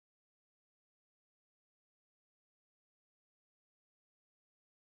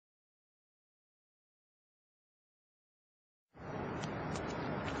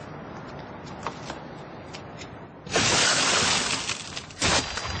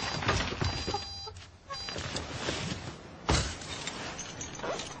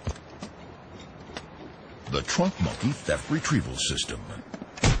the Trunk Monkey Theft Retrieval System.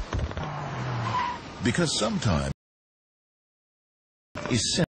 Because sometimes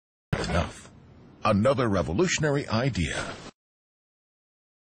is simple enough. Another revolutionary idea.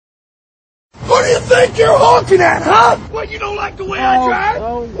 What do you think you're honking at, huh? What, you don't like the way I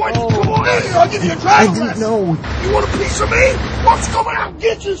drive? Why don't you come on in here? I'll give you a driving lesson. No. You want a piece of me? Why don't you come out and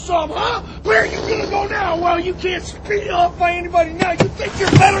get you some, huh? Where are you gonna go now? Well, you can't speed up by anybody now. You think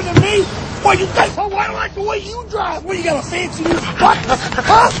you're better than me? Why you think? Oh, I don't like the way you drive. What, you got a fancy new what?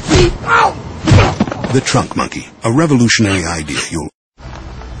 Huh? Keep out! The Trunk Monkey, a revolutionary idea you'll...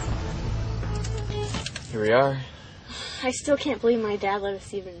 Here we are. I still can't believe my dad let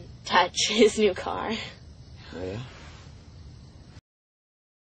us even touch his new car. Oh, yeah?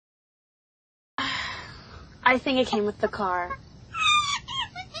 I think it came with the car.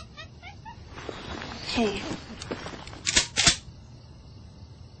 Hey.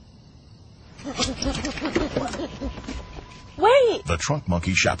 Wait! The Trunk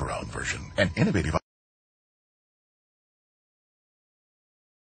Monkey Chaperone version, an innovative